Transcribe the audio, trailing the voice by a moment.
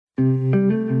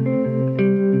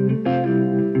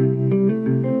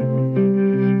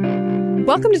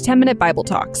Welcome to 10-Minute Bible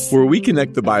Talks, where we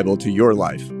connect the Bible to your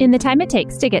life in the time it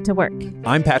takes to get to work.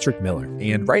 I'm Patrick Miller,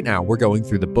 and right now we're going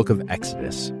through the book of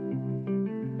Exodus.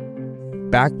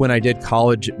 Back when I did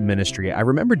college ministry, I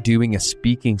remember doing a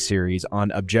speaking series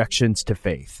on objections to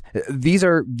faith. These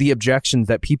are the objections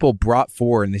that people brought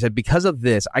forward, and they said, because of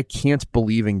this, I can't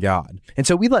believe in God. And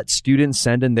so we let students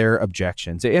send in their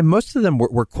objections, and most of them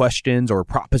were questions or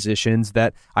propositions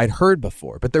that I'd heard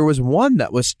before. But there was one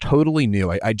that was totally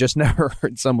new. I just never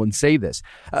heard someone say this.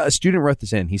 A student wrote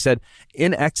this in. He said,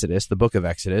 in Exodus, the book of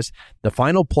Exodus, the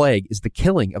final plague is the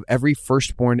killing of every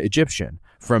firstborn Egyptian,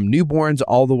 from newborns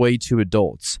all the way to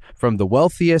adults, from the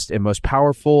wealthiest and most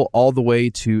powerful all the way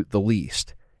to the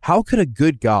least. How could a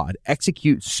good God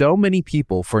execute so many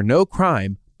people for no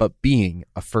crime but being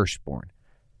a firstborn?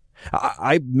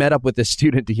 I met up with this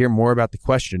student to hear more about the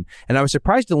question, and I was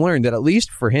surprised to learn that at least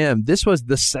for him, this was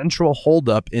the central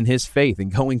holdup in his faith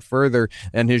and going further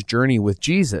in his journey with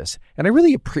Jesus. And I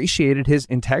really appreciated his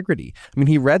integrity. I mean,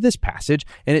 he read this passage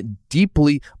and it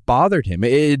deeply bothered him.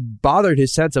 It bothered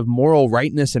his sense of moral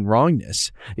rightness and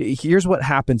wrongness. Here's what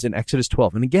happens in Exodus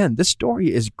 12. And again, this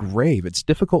story is grave. It's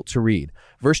difficult to read.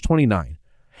 Verse 29.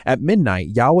 At midnight,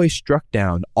 Yahweh struck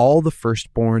down all the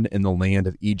firstborn in the land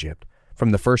of Egypt, from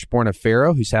the firstborn of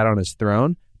Pharaoh who sat on his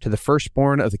throne to the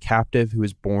firstborn of the captive who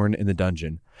was born in the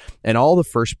dungeon, and all the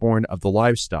firstborn of the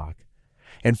livestock.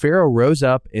 And Pharaoh rose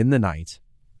up in the night,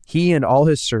 he and all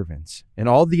his servants and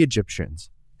all the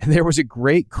Egyptians. And there was a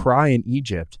great cry in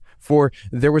Egypt, for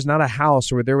there was not a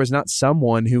house where there was not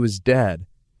someone who was dead.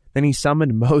 Then he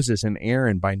summoned Moses and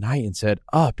Aaron by night and said,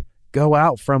 "Up, go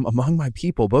out from among my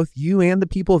people, both you and the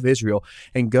people of Israel,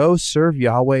 and go serve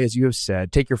Yahweh as you have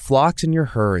said. Take your flocks and your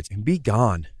herds and be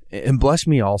gone, and bless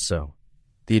me also."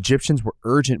 The Egyptians were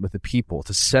urgent with the people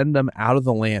to send them out of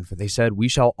the land, for they said, "We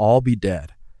shall all be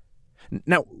dead."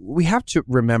 Now, we have to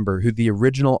remember who the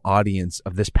original audience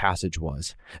of this passage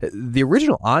was. The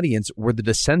original audience were the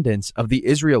descendants of the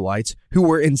Israelites who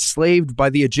were enslaved by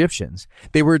the Egyptians.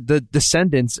 They were the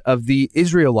descendants of the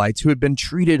Israelites who had been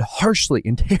treated harshly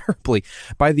and terribly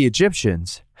by the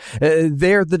Egyptians.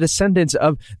 They're the descendants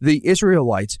of the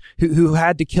Israelites who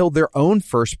had to kill their own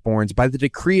firstborns by the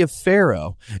decree of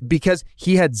Pharaoh because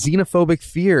he had xenophobic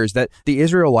fears that the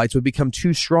Israelites would become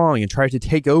too strong and try to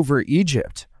take over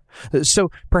Egypt. So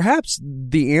perhaps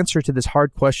the answer to this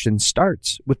hard question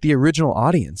starts with the original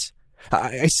audience.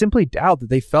 I simply doubt that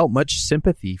they felt much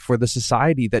sympathy for the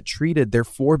society that treated their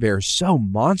forebears so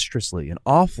monstrously and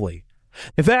awfully.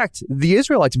 In fact, the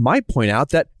Israelites might point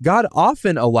out that God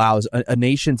often allows a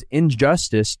nation's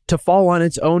injustice to fall on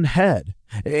its own head.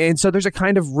 And so there's a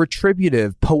kind of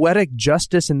retributive, poetic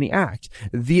justice in the act.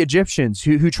 The Egyptians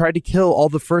who tried to kill all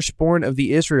the firstborn of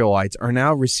the Israelites are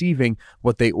now receiving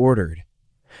what they ordered.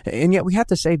 And yet we have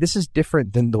to say this is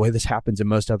different than the way this happens in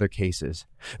most other cases.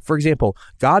 For example,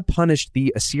 God punished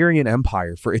the Assyrian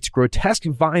Empire for its grotesque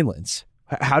violence.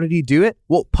 How did he do it?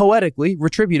 Well, poetically,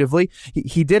 retributively,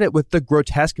 he did it with the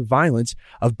grotesque violence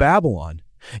of Babylon.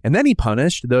 And then he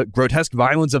punished the grotesque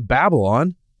violence of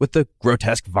Babylon with the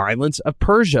grotesque violence of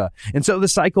Persia. And so the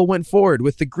cycle went forward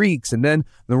with the Greeks and then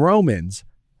the Romans.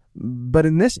 But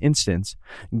in this instance,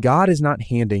 God is not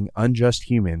handing unjust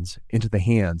humans into the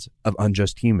hands of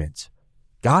unjust humans.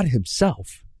 God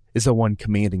himself is the one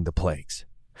commanding the plagues.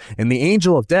 And the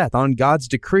angel of death on God's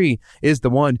decree is the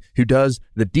one who does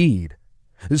the deed.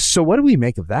 So what do we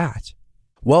make of that?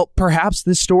 Well, perhaps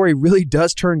this story really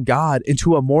does turn God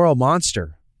into a moral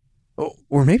monster.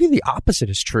 Or maybe the opposite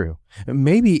is true.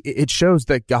 Maybe it shows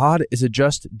that God is a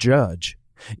just judge.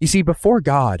 You see, before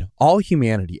God, all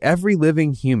humanity, every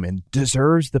living human,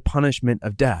 deserves the punishment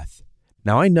of death.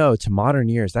 Now, I know to modern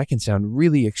ears that can sound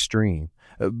really extreme,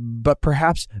 but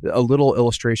perhaps a little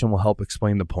illustration will help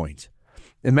explain the point.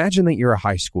 Imagine that you're a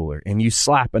high schooler and you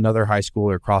slap another high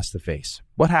schooler across the face.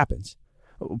 What happens?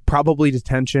 Probably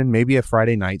detention, maybe a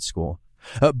Friday night school.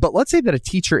 But let's say that a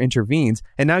teacher intervenes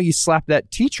and now you slap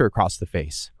that teacher across the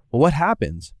face. Well, what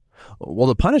happens? Well,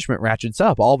 the punishment ratchets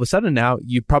up. All of a sudden now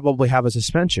you probably have a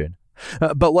suspension.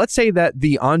 But let's say that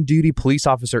the on-duty police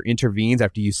officer intervenes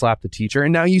after you slap the teacher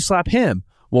and now you slap him.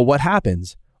 Well, what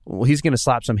happens? Well, he's going to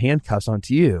slap some handcuffs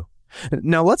onto you.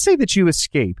 Now, let's say that you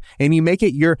escape and you make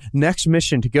it your next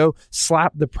mission to go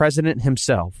slap the president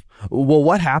himself. Well,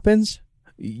 what happens?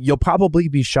 You'll probably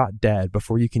be shot dead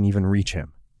before you can even reach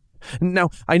him. Now,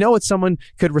 I know what someone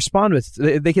could respond with.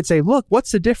 They could say, look,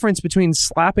 what's the difference between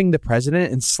slapping the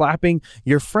president and slapping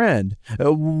your friend?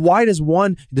 Why does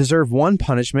one deserve one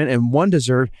punishment and one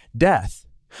deserve death?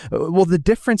 Well, the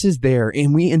difference is there,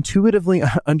 and we intuitively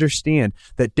understand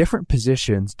that different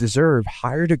positions deserve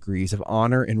higher degrees of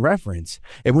honor and reverence.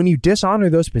 And when you dishonor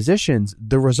those positions,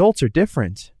 the results are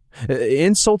different.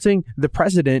 Insulting the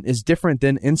president is different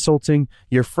than insulting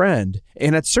your friend.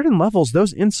 And at certain levels,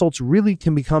 those insults really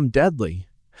can become deadly.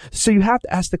 So you have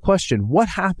to ask the question, what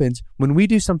happens when we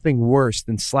do something worse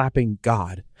than slapping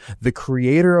God, the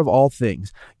creator of all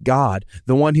things, God,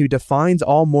 the one who defines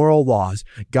all moral laws,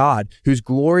 God, whose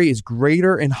glory is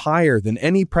greater and higher than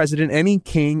any president, any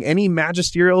king, any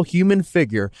magisterial human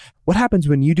figure? What happens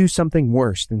when you do something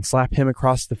worse than slap him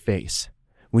across the face?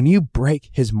 When you break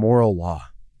his moral law,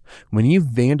 when you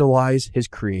vandalize his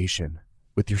creation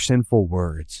with your sinful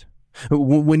words,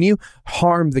 when you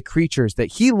harm the creatures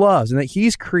that he loves and that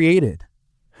he's created,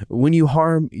 when you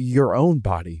harm your own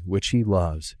body, which he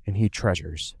loves and he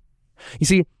treasures. You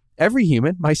see, every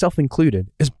human, myself included,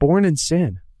 is born in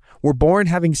sin. We're born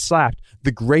having slapped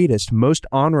the greatest, most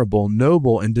honorable,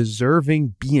 noble, and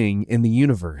deserving being in the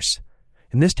universe.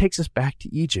 And this takes us back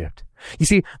to Egypt. You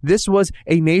see, this was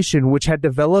a nation which had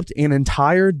developed an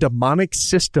entire demonic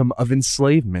system of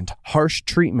enslavement, harsh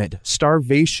treatment,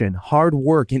 starvation, hard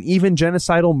work, and even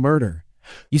genocidal murder.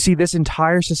 You see, this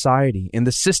entire society and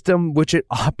the system which it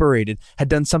operated had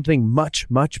done something much,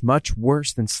 much, much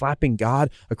worse than slapping God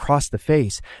across the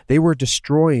face. They were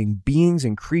destroying beings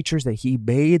and creatures that he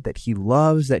made, that he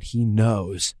loves, that he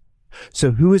knows.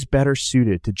 So who is better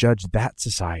suited to judge that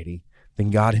society than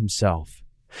God himself?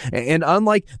 And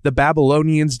unlike the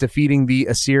Babylonians defeating the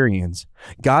Assyrians,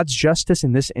 God's justice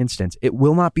in this instance, it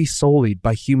will not be sullied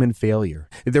by human failure.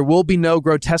 There will be no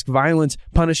grotesque violence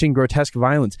punishing grotesque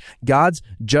violence. God's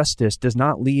justice does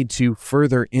not lead to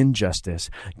further injustice.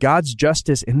 God's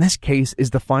justice in this case is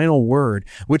the final word,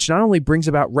 which not only brings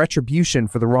about retribution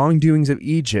for the wrongdoings of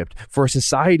Egypt, for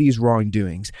society's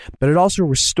wrongdoings, but it also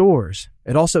restores,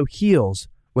 it also heals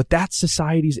what that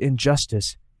society's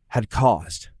injustice had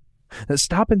caused. Now,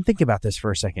 stop and think about this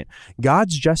for a second.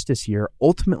 God's justice here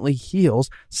ultimately heals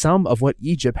some of what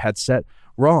Egypt had set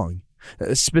wrong.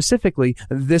 Specifically,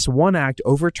 this one act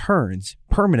overturns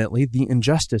permanently the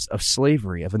injustice of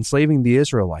slavery, of enslaving the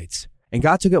Israelites. And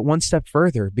God took it one step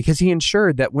further because he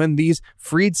ensured that when these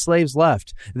freed slaves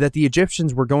left, that the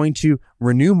Egyptians were going to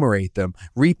remunerate them,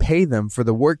 repay them for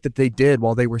the work that they did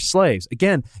while they were slaves.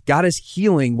 Again, God is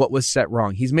healing what was set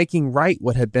wrong. He's making right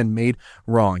what had been made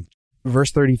wrong.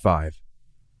 Verse 35,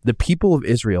 the people of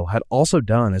Israel had also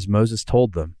done as Moses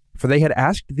told them, for they had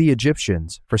asked the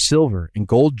Egyptians for silver and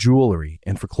gold jewelry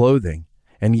and for clothing.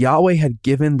 And Yahweh had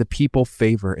given the people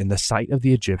favor in the sight of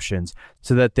the Egyptians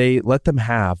so that they let them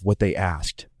have what they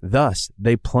asked. Thus,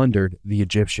 they plundered the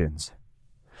Egyptians.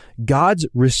 God's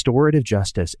restorative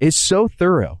justice is so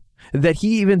thorough that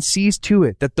he even sees to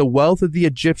it that the wealth of the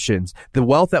Egyptians, the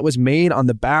wealth that was made on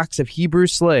the backs of Hebrew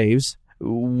slaves,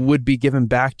 would be given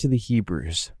back to the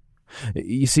Hebrews.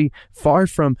 You see, far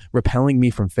from repelling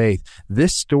me from faith,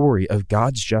 this story of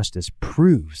God's justice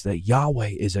proves that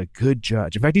Yahweh is a good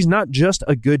judge. In fact, he's not just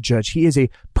a good judge, he is a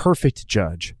perfect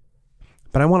judge.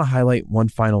 But I want to highlight one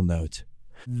final note,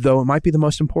 though it might be the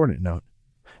most important note.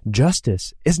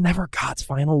 Justice is never God's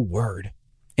final word.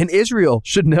 And Israel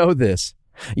should know this.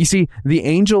 You see, the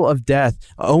angel of death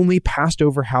only passed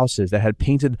over houses that had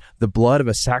painted the blood of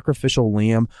a sacrificial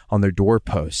lamb on their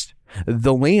doorpost.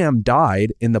 The lamb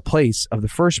died in the place of the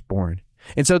firstborn.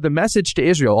 And so the message to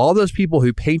Israel, all those people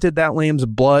who painted that lamb's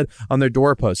blood on their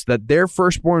doorposts, that their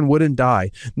firstborn wouldn't die,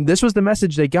 this was the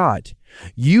message they got.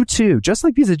 You too, just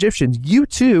like these Egyptians, you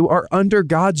too are under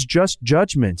God's just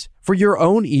judgment for your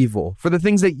own evil, for the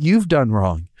things that you've done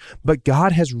wrong. But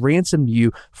God has ransomed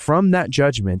you from that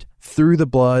judgment through the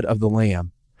blood of the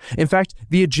lamb. In fact,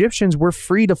 the Egyptians were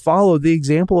free to follow the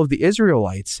example of the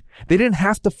Israelites. They didn't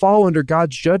have to fall under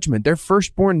God's judgment. Their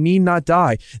firstborn need not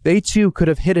die. They too could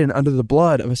have hidden under the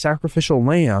blood of a sacrificial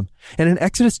lamb. And in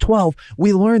Exodus 12,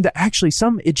 we learned that actually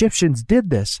some Egyptians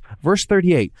did this. Verse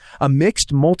 38, a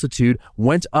mixed multitude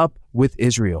went up with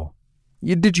Israel.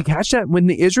 Did you catch that? When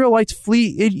the Israelites flee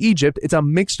Egypt, it's a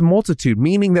mixed multitude,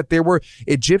 meaning that there were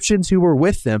Egyptians who were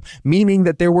with them, meaning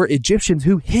that there were Egyptians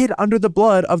who hid under the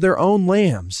blood of their own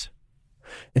lambs.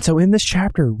 And so in this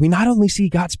chapter, we not only see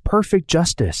God's perfect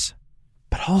justice,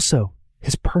 but also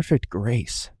his perfect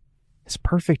grace, his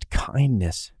perfect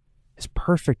kindness, his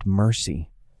perfect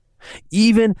mercy,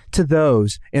 even to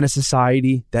those in a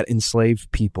society that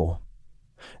enslaved people.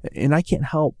 And I can't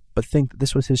help but think that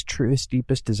this was his truest,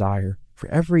 deepest desire for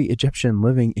every Egyptian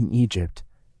living in Egypt,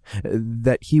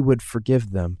 that he would forgive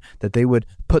them, that they would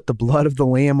put the blood of the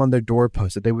lamb on their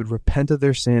doorposts, that they would repent of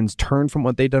their sins, turn from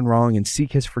what they'd done wrong, and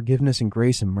seek his forgiveness and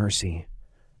grace and mercy.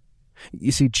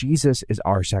 You see, Jesus is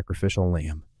our sacrificial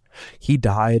lamb. He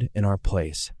died in our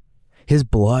place. His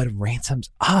blood ransoms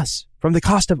us from the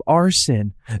cost of our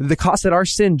sin, the cost that our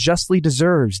sin justly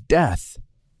deserves, death.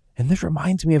 And this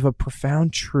reminds me of a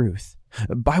profound truth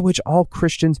by which all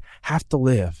Christians have to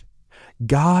live.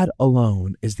 God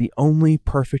alone is the only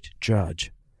perfect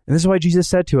judge. And this is why Jesus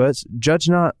said to us, judge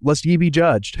not, lest ye be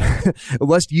judged,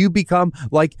 lest you become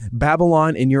like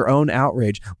Babylon in your own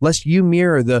outrage, lest you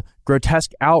mirror the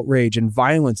grotesque outrage and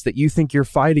violence that you think you're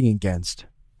fighting against.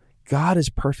 God is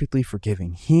perfectly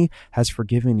forgiving. He has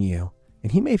forgiven you,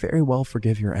 and he may very well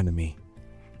forgive your enemy.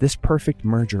 This perfect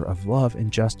merger of love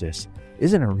and justice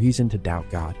isn't a reason to doubt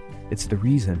God. It's the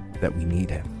reason that we need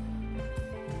him.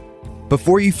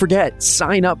 Before you forget,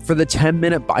 sign up for the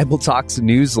 10-Minute Bible Talks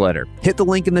newsletter. Hit the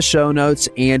link in the show notes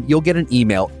and you'll get an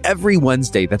email every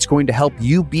Wednesday that's going to help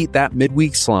you beat that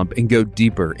midweek slump and go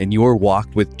deeper in your walk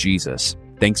with Jesus.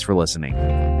 Thanks for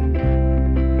listening.